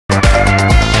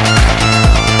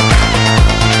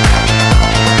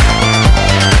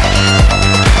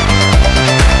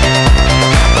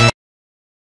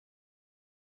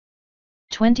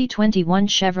2021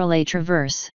 Chevrolet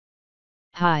Traverse.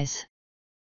 Highs: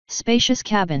 spacious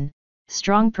cabin,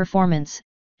 strong performance,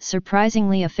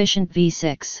 surprisingly efficient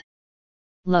V6.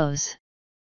 Lows: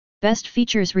 best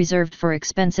features reserved for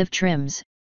expensive trims,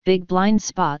 big blind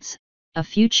spots, a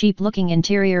few cheap-looking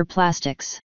interior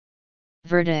plastics.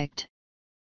 Verdict: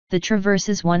 the Traverse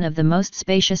is one of the most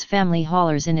spacious family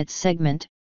haulers in its segment,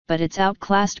 but it's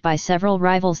outclassed by several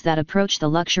rivals that approach the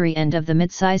luxury end of the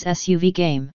midsize SUV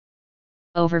game.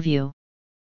 Overview: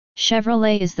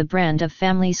 Chevrolet is the brand of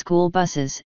family school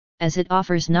buses, as it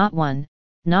offers not one,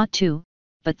 not two,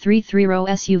 but three three-row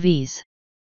SUVs.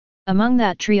 Among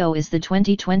that trio is the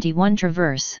 2021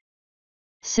 Traverse.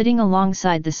 Sitting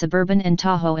alongside the Suburban and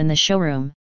Tahoe in the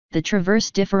showroom, the Traverse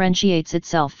differentiates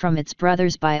itself from its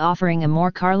brothers by offering a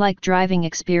more car-like driving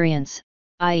experience,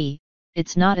 i.e.,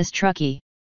 it's not as trucky.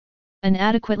 An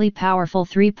adequately powerful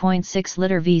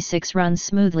 3.6-liter V6 runs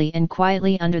smoothly and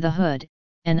quietly under the hood,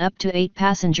 and up to 8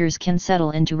 passengers can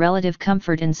settle into relative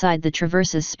comfort inside the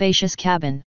Traverse's spacious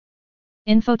cabin.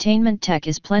 Infotainment tech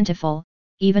is plentiful,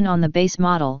 even on the base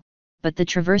model, but the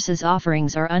Traverse's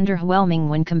offerings are underwhelming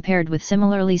when compared with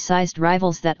similarly sized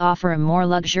rivals that offer a more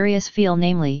luxurious feel,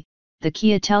 namely, the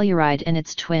Kia Telluride and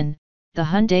its twin, the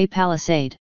Hyundai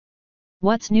Palisade.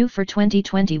 What's new for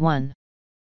 2021?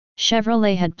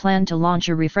 Chevrolet had planned to launch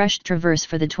a refreshed Traverse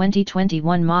for the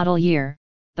 2021 model year,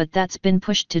 but that's been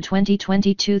pushed to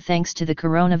 2022 thanks to the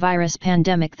coronavirus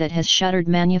pandemic that has shuttered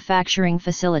manufacturing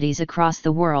facilities across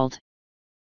the world.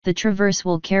 The Traverse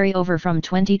will carry over from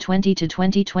 2020 to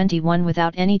 2021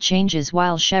 without any changes,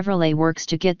 while Chevrolet works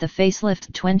to get the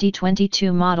facelift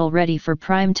 2022 model ready for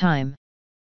prime time.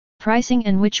 Pricing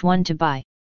and which one to buy.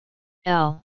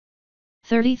 L.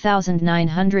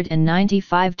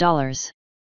 $30,995.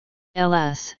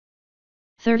 LS.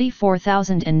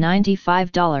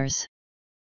 $34,095.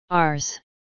 Rs.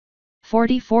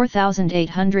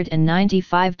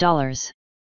 $44,895.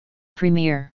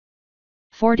 Premier.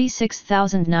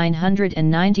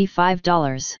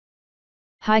 $46,995.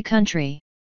 High Country.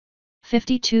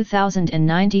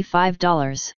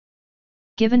 $52,095.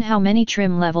 Given how many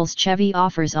trim levels Chevy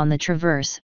offers on the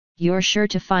Traverse, you're sure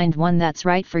to find one that's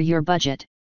right for your budget,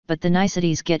 but the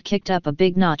niceties get kicked up a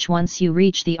big notch once you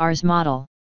reach the Rs model.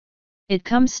 It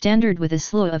comes standard with a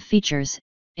slew of features,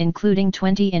 including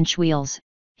 20-inch wheels,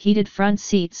 heated front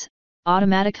seats,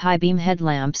 automatic high-beam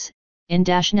headlamps,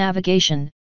 in-dash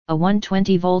navigation, a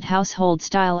 120-volt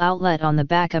household-style outlet on the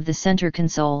back of the center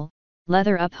console,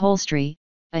 leather upholstery,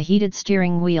 a heated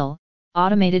steering wheel,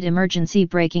 automated emergency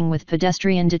braking with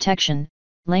pedestrian detection,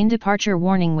 lane departure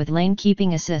warning with lane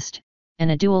keeping assist,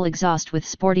 and a dual exhaust with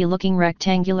sporty-looking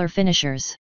rectangular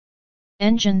finishers.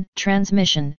 Engine,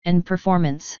 transmission, and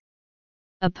performance.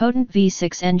 A potent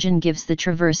V6 engine gives the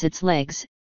Traverse its legs,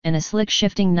 and a slick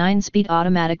shifting 9-speed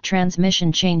automatic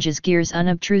transmission changes gears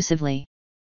unobtrusively.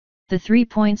 The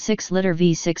 3.6-liter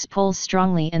V6 pulls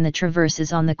strongly and the Traverse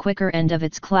is on the quicker end of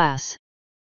its class.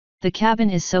 The cabin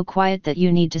is so quiet that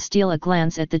you need to steal a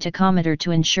glance at the tachometer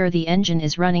to ensure the engine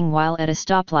is running while at a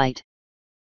stoplight.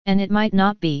 And it might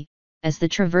not be, as the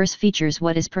Traverse features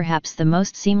what is perhaps the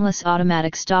most seamless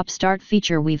automatic stop-start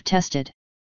feature we've tested.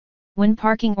 When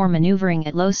parking or maneuvering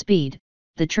at low speed,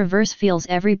 the Traverse feels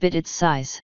every bit its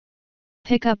size.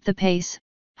 Pick up the pace,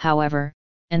 however,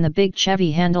 and the big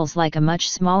Chevy handles like a much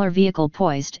smaller vehicle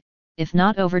poised, if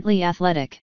not overtly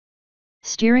athletic.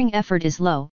 Steering effort is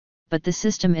low, but the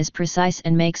system is precise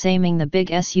and makes aiming the big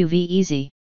SUV easy.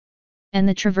 And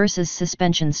the Traverse's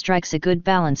suspension strikes a good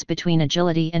balance between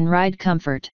agility and ride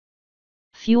comfort.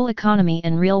 Fuel economy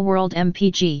and real-world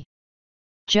MPG.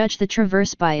 Judge the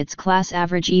Traverse by its class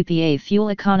average EPA fuel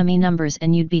economy numbers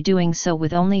and you'd be doing so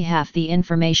with only half the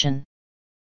information.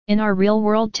 In our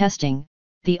real-world testing,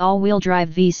 the all-wheel drive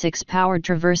V6-powered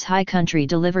Traverse High Country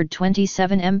delivered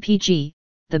 27 mpg,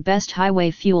 the best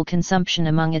highway fuel consumption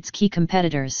among its key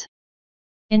competitors.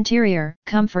 Interior,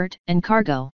 comfort, and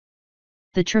cargo.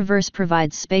 The Traverse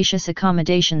provides spacious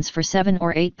accommodations for 7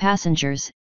 or 8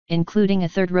 passengers, including a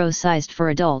third row sized for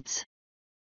adults.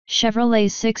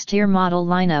 Chevrolet's 6-tier model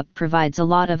lineup provides a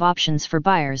lot of options for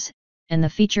buyers, and the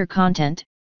feature content,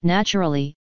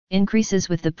 naturally, increases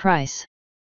with the price.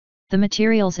 The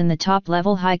materials in the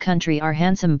top-level High Country are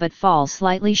handsome but fall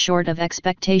slightly short of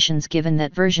expectations given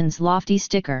that version's lofty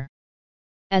sticker.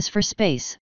 As for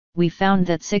space, we found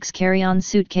that 6 carry-on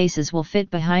suitcases will fit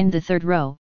behind the third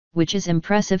row, which is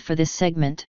impressive for this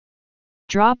segment.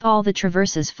 Drop all the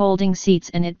Traverse's folding seats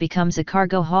and it becomes a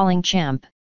cargo hauling champ,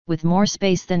 with more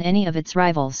space than any of its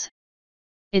rivals.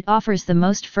 It offers the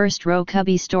most first-row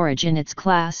cubby storage in its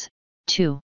class,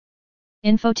 too.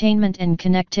 Infotainment and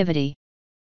connectivity.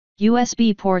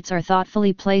 USB ports are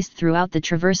thoughtfully placed throughout the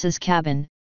Traverse's cabin,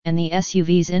 and the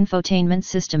SUV's infotainment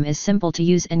system is simple to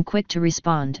use and quick to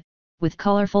respond, with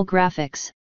colorful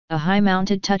graphics, a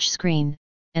high-mounted touchscreen,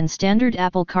 and standard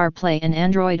Apple CarPlay and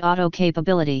Android Auto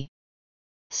capability.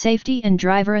 Safety and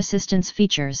driver assistance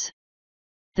features.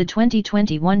 The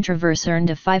 2021 Traverse earned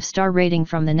a 5-star rating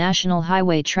from the National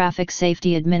Highway Traffic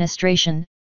Safety Administration,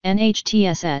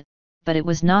 NHTSA, but it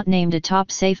was not named a top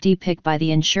safety pick by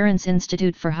the Insurance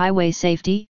Institute for Highway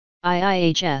Safety,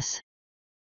 IIHS.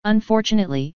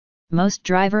 Unfortunately, most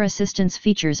driver assistance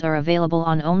features are available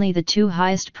on only the 2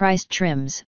 highest-priced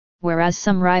trims, whereas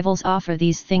some rivals offer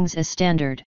these things as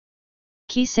standard.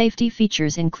 Key safety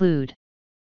features include: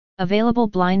 available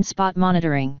blind spot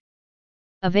monitoring,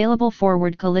 available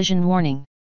forward collision warning,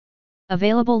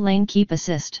 available lane keep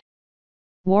assist,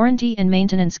 warranty and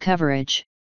maintenance coverage.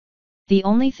 The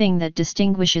only thing that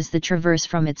distinguishes the Traverse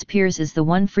from its peers is the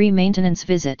one free maintenance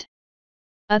visit.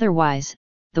 Otherwise,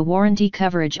 the warranty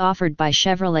coverage offered by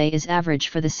Chevrolet is average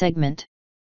for the segment.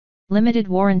 Limited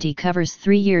warranty covers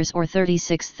 3 years or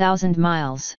 36,000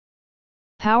 miles.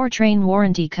 Powertrain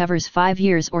warranty covers 5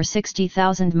 years or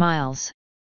 60,000 miles.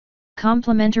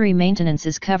 Complimentary maintenance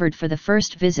is covered for the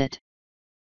first visit.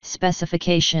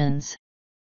 Specifications.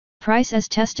 Price as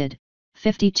tested,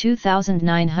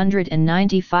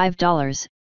 $52,995,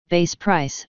 base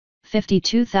price,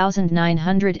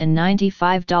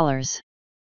 $52,995.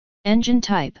 Engine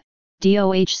type,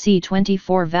 DOHC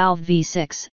 24-valve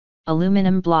V6,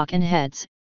 aluminum block and heads,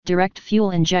 direct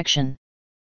fuel injection.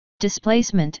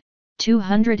 Displacement,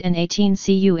 218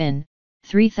 cu in,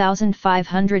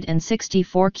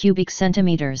 3,564 cubic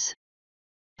centimeters.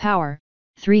 Power,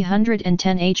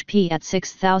 310 HP at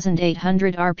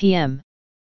 6,800 RPM.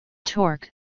 Torque,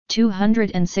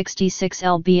 266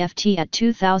 lb-ft at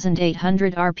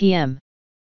 2,800 RPM.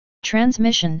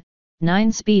 Transmission,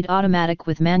 9-speed automatic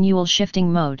with manual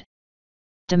shifting mode.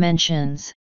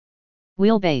 Dimensions.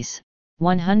 Wheelbase,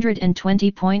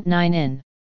 120.9 in.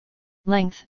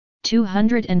 Length,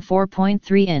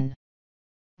 204.3 in.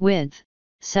 Width,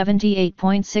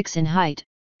 78.6 in. Height,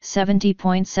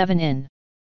 70.7 in.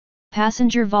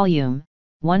 Passenger volume,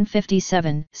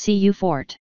 157 cu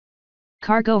fort.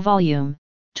 Cargo volume,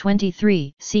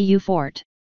 23 cu fort.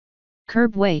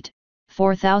 Curb weight,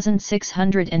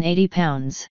 4,680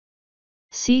 pounds.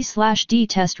 C/D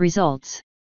test results.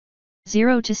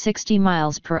 0 to 60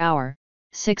 miles per hour,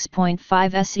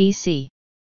 6.5 sec.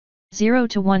 0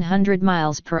 to 100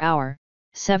 miles per hour,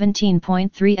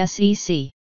 17.3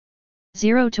 sec.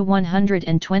 0 to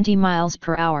 120 miles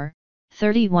per hour,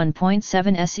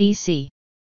 31.7 sec.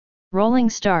 Rolling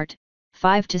start,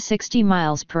 5 to 60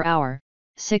 miles per hour,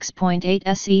 6.8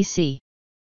 sec.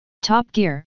 Top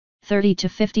gear, 30 to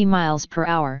 50 miles per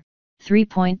hour,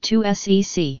 3.2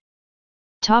 sec.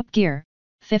 Top gear,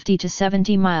 50 to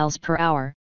 70 miles per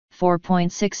hour,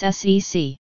 4.6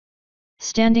 sec.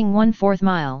 Standing 1/4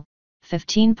 mile,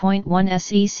 15.1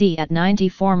 sec at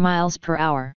 94 miles per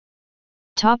hour.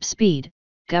 Top speed,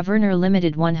 Governor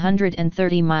limited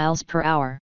 130 miles per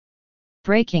hour.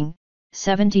 Braking,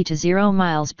 70 to 0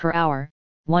 miles per hour,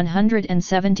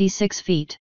 176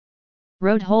 feet.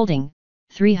 Road holding,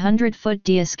 300-foot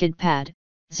dia-skid pad,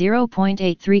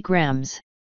 0.83 grams.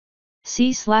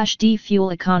 C/D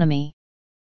fuel economy.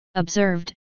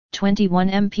 Observed, 21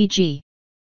 mpg.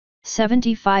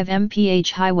 75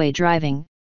 mph highway driving,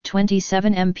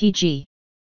 27 mpg.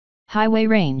 Highway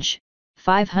range,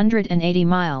 580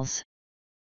 miles.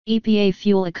 EPA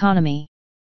fuel economy.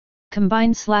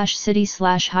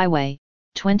 Combined/city/highway,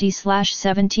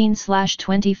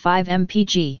 20/17/25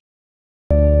 mpg.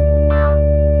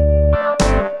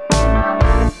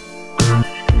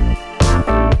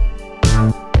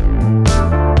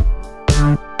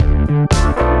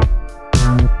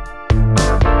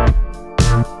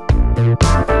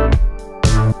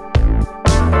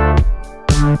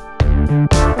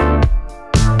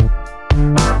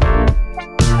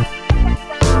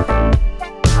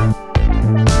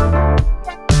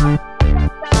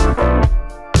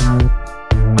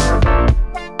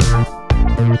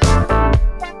 We'll be right back.